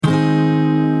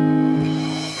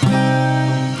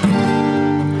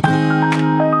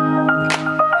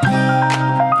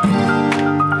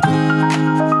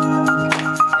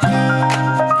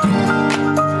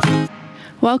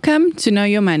Welcome to Know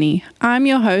Your Money. I'm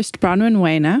your host, Bronwyn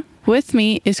Weiner. With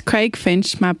me is Craig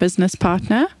Finch, my business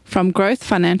partner from Growth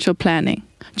Financial Planning.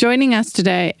 Joining us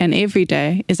today and every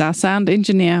day is our sound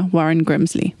engineer, Warren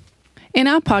Grimsley. In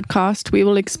our podcast, we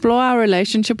will explore our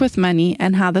relationship with money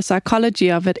and how the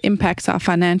psychology of it impacts our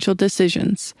financial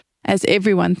decisions, as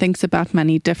everyone thinks about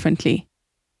money differently.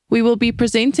 We will be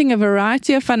presenting a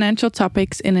variety of financial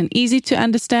topics in an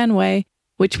easy-to-understand way,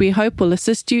 which we hope will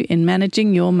assist you in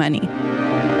managing your money.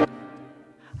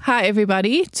 Hi,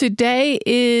 everybody. Today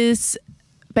is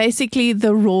basically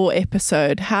the raw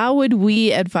episode. How would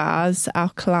we advise our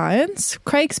clients,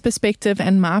 Craig's perspective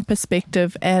and my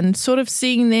perspective, and sort of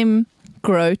seeing them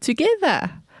grow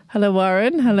together? Hello,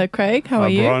 Warren. Hello, Craig. How are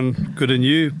you? Warren, good and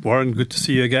you? Warren, good to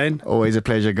see you again. Always a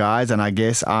pleasure, guys. And I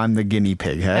guess I'm the guinea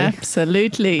pig, hey?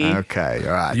 Absolutely. Okay,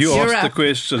 all right. You You're asked up. the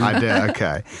question. I did,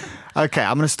 okay. Okay,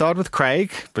 I'm going to start with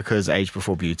Craig because age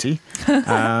before beauty.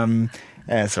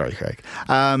 Sorry, Craig.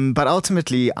 But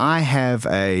ultimately, I have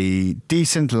a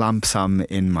decent lump sum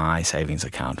in my savings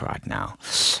account right now.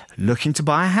 Looking to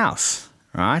buy a house,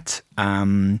 right?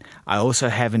 I also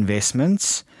have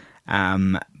investments,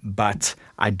 but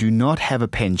I do not have a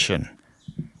pension.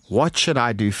 What should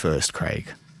I do first,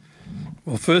 Craig?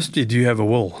 Well, firstly, do you have a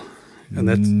will? And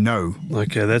that's No.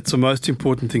 okay. That's the most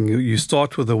important thing. You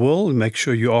start with a will and make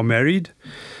sure you are married.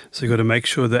 So you've got to make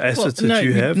sure the assets that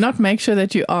you have. Not make sure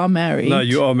that you are married. No,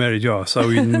 you are married, yeah. So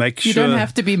we make You sure don't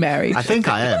have to be married. I think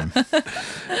I am.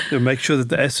 you make sure that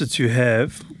the assets you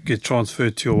have get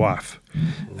transferred to your wife.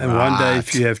 And one day,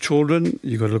 if you have children,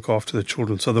 you've got to look after the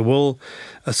children. So the will,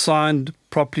 a signed,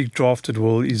 properly drafted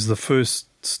will, is the first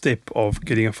step of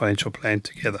getting a financial plan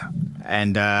together.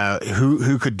 And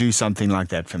who could do something like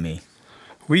that for me?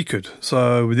 We could.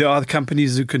 So there are other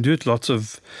companies who can do it, lots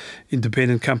of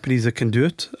independent companies that can do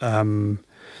it.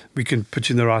 We can put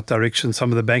you in the right direction.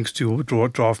 Some of the banks do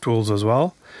draft wills as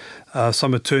well.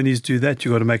 Some attorneys do that.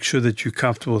 You've got to make sure that you're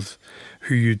comfortable with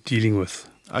who you're dealing with.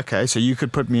 Okay, so you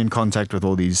could put me in contact with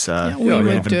all these we would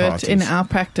relevant do parties. it in our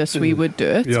practice. We would do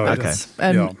it. Yeah, okay.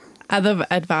 And other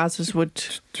advisors would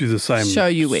do the same. show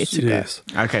you where to Yes.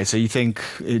 Okay, so you think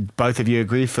both of you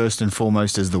agree first and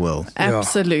foremost is the will? go.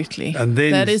 Absolutely. And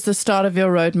then that is the start of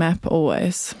your roadmap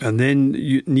always. And then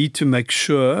you need to make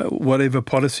sure whatever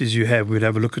policies you have, we'd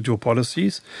have a look at your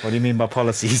policies. What do you mean by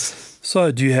policies?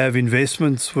 So do you have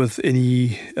investments with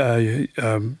any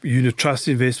unit trust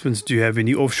investments? Do you have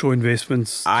any offshore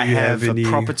investments? I Do you have any a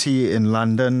property in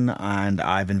London and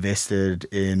I've invested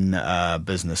in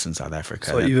business in South Africa.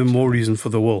 So even more reason for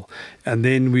the will. And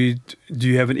then do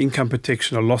you have an income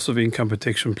protection, a loss of income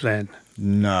protection plan?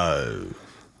 No.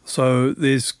 So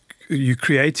you're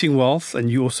creating wealth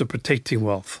and you're also protecting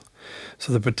wealth.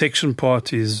 So the protection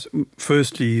part is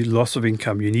firstly loss of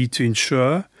income. You need to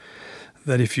ensure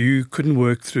that if you couldn't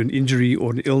work through an injury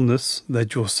or an illness,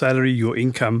 that your salary, your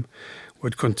income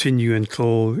would continue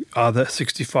until either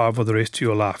 65 or the rest of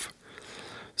your life.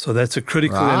 So that's a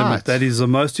critical element. That is the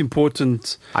most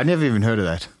important. I never even heard of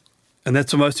that. And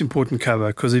that's the most important cover,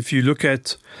 because if you look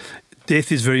at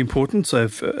death is very important. So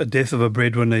if a death of a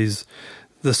breadwinner is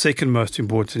the second most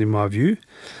important in my view.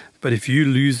 But if you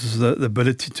lose the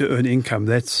ability to earn income,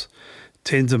 that's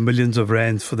tens of millions of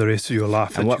rands for the rest of your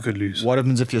life that you could lose. What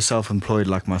happens if you're self-employed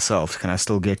like myself? Can I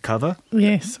still get cover?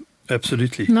 Yes.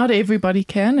 Absolutely. Not everybody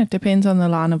can. It depends on the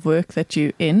line of work that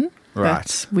you're in. Right.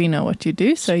 But we know what you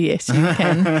do. So yes, you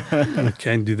can. You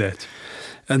can do that.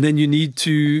 And then you need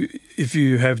to, if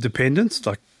you have dependents,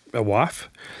 like a wife,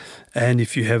 and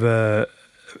if you have a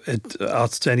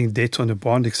outstanding debt on a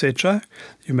bond, etc.,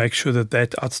 you make sure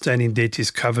that outstanding debt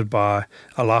is covered by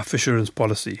a life assurance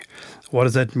policy. What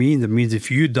does that mean? That means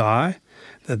if you die,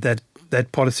 that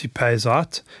policy pays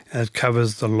out and it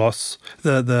covers the loss,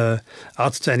 the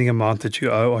outstanding amount that you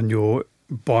owe on your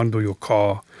bond or your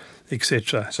car,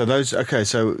 etc. So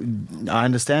so I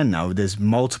understand now. There's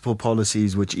multiple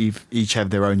policies which each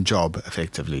have their own job,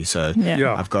 effectively. So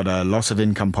Yeah. I've got a loss of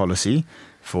income policy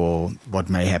for what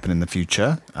may happen in the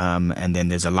future, and then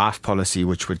there's a life policy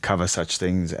which would cover such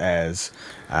things as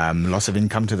loss of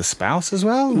income to the spouse as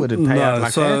well. Would it pay out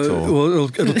like that? Or? Well, it'll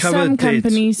cover Some debt.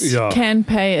 companies can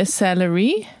pay a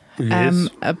salary. Yes.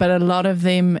 But a lot of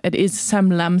them, it is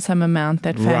some lump sum amount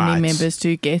that family Right. members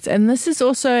do get. And this is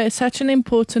also such an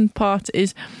important part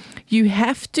is you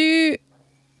have to,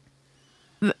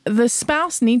 the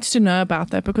spouse needs to know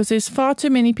about that, because there's far too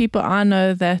many people I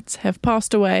know that have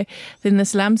passed away. Then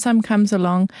this lump sum comes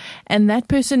along and that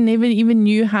person never even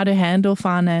knew how to handle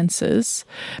finances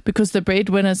because the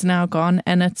breadwinner's now gone,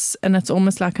 and it's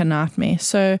almost like a nightmare.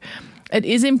 So it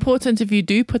is important, if you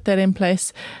do put that in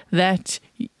place, that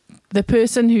the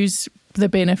person who's the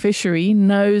beneficiary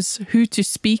knows who to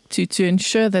speak to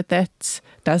ensure that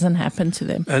doesn't happen to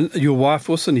them. And your wife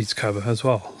also needs cover as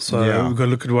well. So Yeah. we've got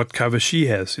to look at what cover she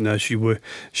has.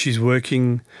 She's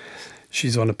working,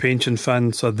 she's on a pension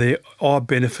fund, so there are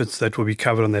benefits that will be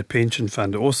covered on that pension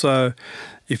fund. Also,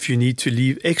 if you need to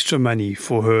leave extra money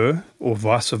for her or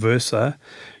vice versa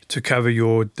to cover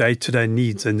your day-to-day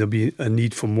needs, then there'll be a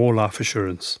need for more life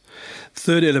assurance.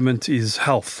 Third element is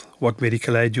health. What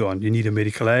medical aid you're on. You need a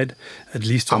medical aid, at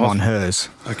least. I'm on hers.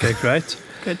 Okay, great.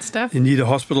 Good stuff. You need a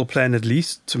hospital plan at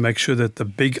least to make sure that the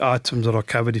big items that are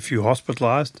covered if you're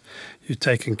hospitalized, you're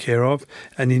taken care of.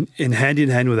 And in hand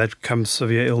with that comes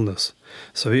severe illness.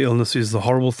 Severe illness is the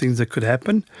horrible things that could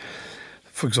happen.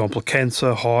 For example,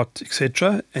 cancer, heart,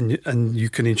 etc. And you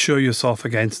can insure yourself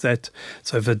against that.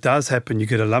 So if it does happen, you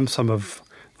get a lump sum of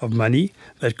money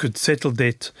that could settle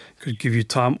debt, could give you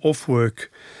time off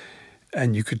work,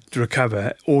 and you could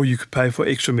recover, or you could pay for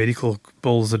extra medical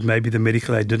bills that maybe the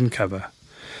medical aid didn't cover.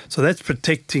 So that's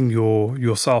protecting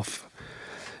yourself.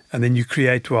 And then you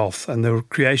create wealth. And the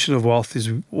creation of wealth is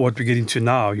what we're getting to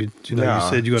now. You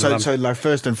said you got a lump. So like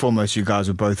first and foremost, you guys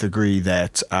would both agree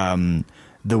that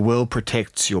the will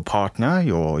protects your partner,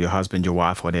 your husband, your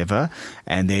wife, whatever,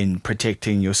 and then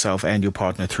protecting yourself and your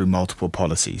partner through multiple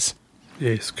policies.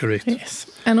 Yes, correct. Yes.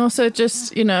 And also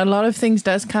just, a lot of things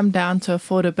does come down to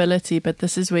affordability, but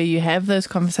this is where you have those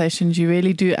conversations. You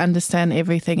really do understand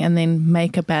everything and then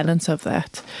make a balance of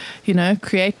that.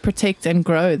 Create, protect and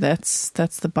grow. That's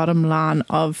the bottom line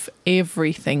of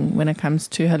everything when it comes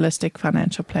to holistic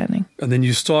financial planning. And then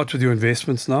you start with your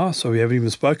investments now. So we haven't even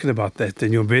spoken about that.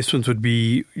 Then your investments would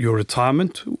be your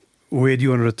retirement. Where do you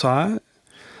want to retire?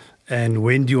 And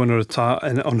when do you want to retire?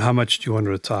 And on how much do you want to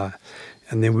retire?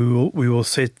 And then we will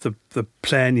set the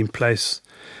plan in place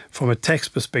from a tax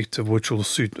perspective, which will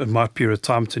suit. It might be a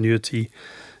retirement annuity,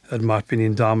 it might be an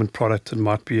endowment product, it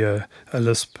might be a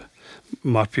LISP, it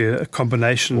might be a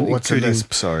combination. What's a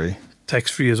LISP? Sorry,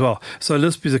 tax-free as well. So a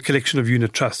LISP is a collection of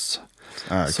unit trusts.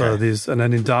 Okay. So an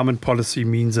endowment policy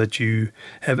means that you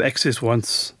have access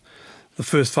once. The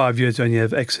first 5 years you only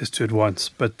have access to it once,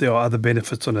 but there are other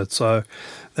benefits on it. So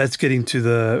that's getting to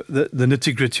the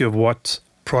nitty-gritty of what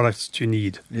products do you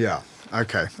need. Yeah.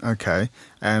 Okay.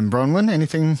 And Bronwyn,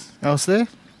 anything else there?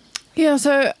 Yeah,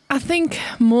 so I think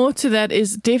more to that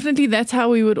is definitely that's how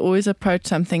we would always approach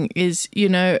something is,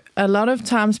 a lot of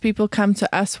times people come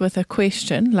to us with a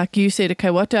question, like you said, okay,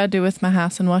 what do I do with my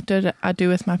house and what do I do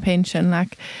with my pension?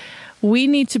 Like, we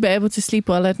need to be able to sleep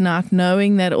well at night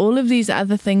knowing that all of these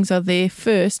other things are there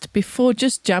first before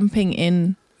just jumping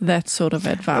in that sort of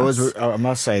advice. I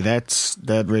must say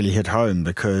that really hit home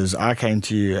because I came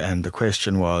to you and the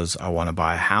question was, I want to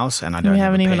buy a house and I don't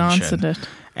have a pension. We haven't even answered it.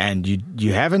 And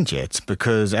you haven't yet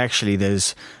because actually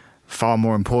there's far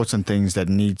more important things that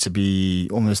need to be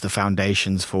almost the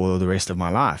foundations for the rest of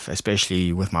my life,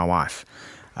 especially with my wife.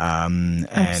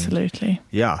 Absolutely.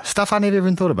 Yeah, stuff I never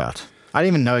even thought about. I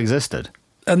didn't even know existed.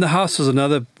 And the house is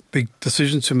another big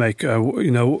decision to make. Where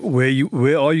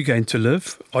are you going to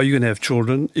live? Are you going to have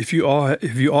children? If you are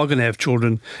going to have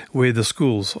children, where are the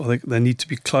schools? I think they need to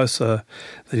be closer.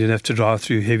 That you don't have to drive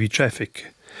through heavy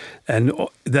traffic, and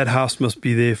that house must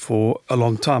be there for a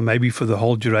long time, maybe for the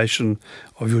whole duration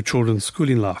of your children's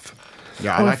schooling life.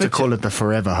 Yeah, I like to call it the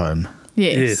forever home.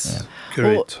 Yes.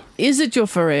 Correct. Or is it your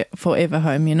forever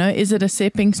home? Is it a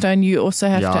stepping stone? You also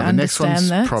have to understand the next one's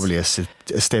that. Probably a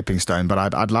stepping stone,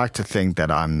 but I'd like to think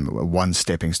that I'm one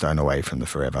stepping stone away from the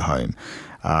forever home.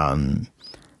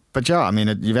 But yeah, I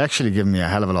mean, you've actually given me a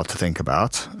hell of a lot to think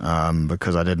about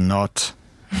because I did not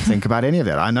think about any of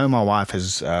that. I know my wife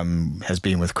has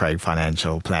been with Craig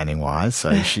financial planning wise,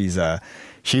 so she's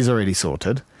already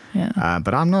sorted. Yeah.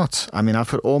 But I'm not. I mean, I've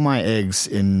put all my eggs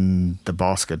in the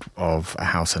basket of a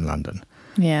house in London.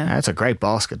 Yeah. It's a great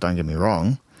basket, don't get me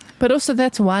wrong. But also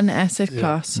that's one asset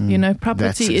class.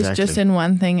 Property is just in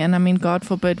one thing. And I mean, God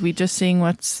forbid, we're just seeing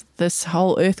what this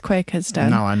whole earthquake has done.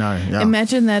 No, I know. Yeah.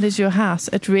 Imagine that is your house.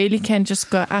 It really can just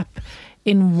go up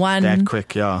in one... That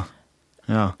quick, yeah.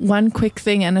 Yeah. One quick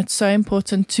thing, and it's so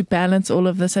important to balance all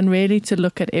of this and really to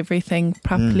look at everything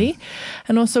properly.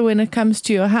 And also when it comes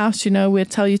to your house, we'll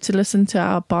tell you to listen to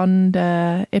our bond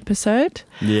episode.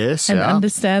 Yes, and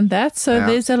understand that. So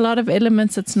there's a lot of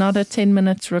elements. It's not a 10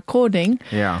 minutes recording.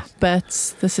 Yeah.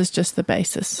 But this is just the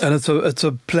basis. And it's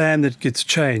a plan that gets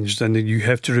changed and you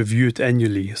have to review it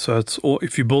annually. So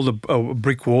if you build a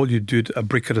brick wall, you do it a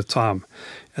brick at a time.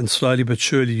 And slowly but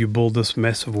surely you build this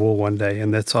massive wall one day,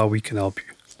 and that's how we can help you.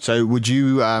 So would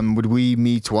we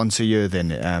meet once a year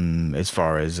then, as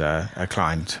far as a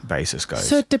client basis goes?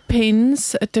 So it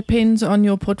depends. It depends on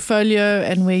your portfolio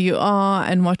and where you are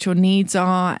and what your needs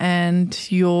are. And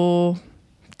and your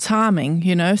timing.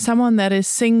 Someone that is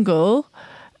single,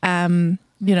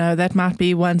 that might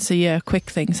be once a year, a quick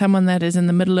thing. Someone that is in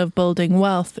the middle of building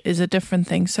wealth is a different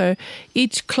thing. So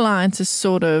each client is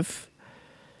sort of,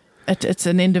 it's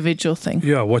an individual thing.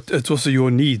 Yeah, it's also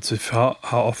your needs, how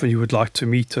often you would like to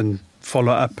meet and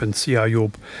follow up and see how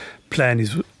your plan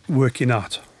is working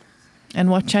out. And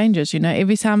what changes,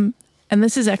 every time. And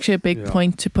this is actually a big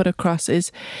point to put across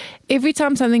is every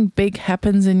time something big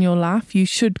happens in your life, you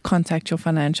should contact your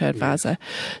financial advisor.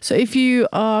 So if you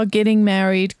are getting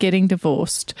married, getting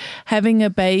divorced, having a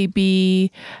baby,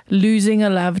 losing a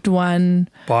loved one,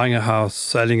 buying a house,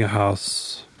 selling a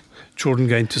house, children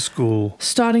going to school,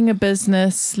 starting a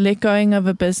business, let going of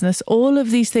a business, all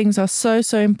of these things are so,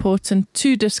 so important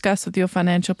to discuss with your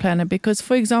financial planner. Because,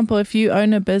 for example, if you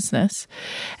own a business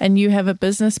and you have a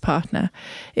business partner,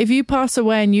 if you pass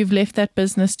away and you've left that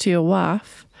business to your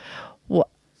wife,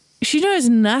 she knows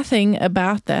nothing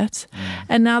about that.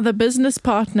 And now the business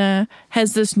partner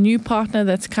has this new partner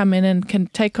that's come in and can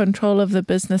take control of the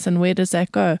business. And where does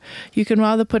that go? You can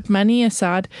rather put money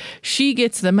aside. She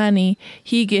gets the money.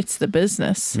 He gets the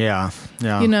business. Yeah.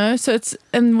 So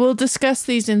and we'll discuss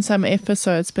these in some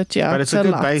episodes, but it's a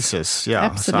good basis. Yeah.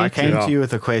 Absolutely. So I came to you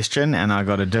with a question and I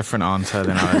got a different answer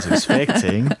than I was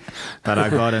expecting, but I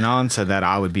got an answer that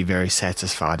I would be very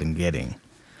satisfied in getting.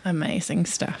 Amazing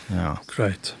stuff. Yeah.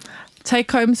 Great.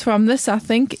 Take homes from this, I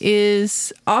think,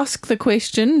 is ask the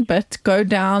question, but go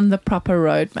down the proper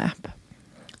roadmap.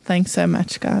 Thanks so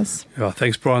much, guys. Yeah,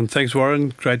 thanks, Brian. Thanks,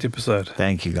 Warren. Great episode.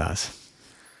 Thank you, guys.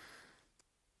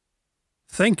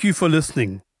 Thank you for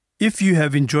listening. If you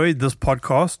have enjoyed this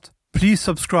podcast, please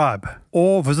subscribe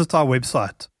or visit our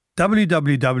website,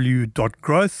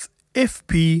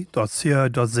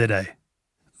 www.growthfp.co.za.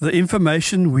 The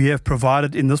information we have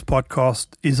provided in this podcast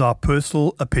is our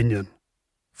personal opinion.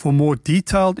 For more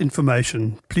detailed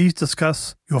information, please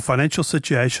discuss your financial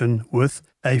situation with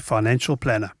a financial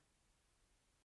planner.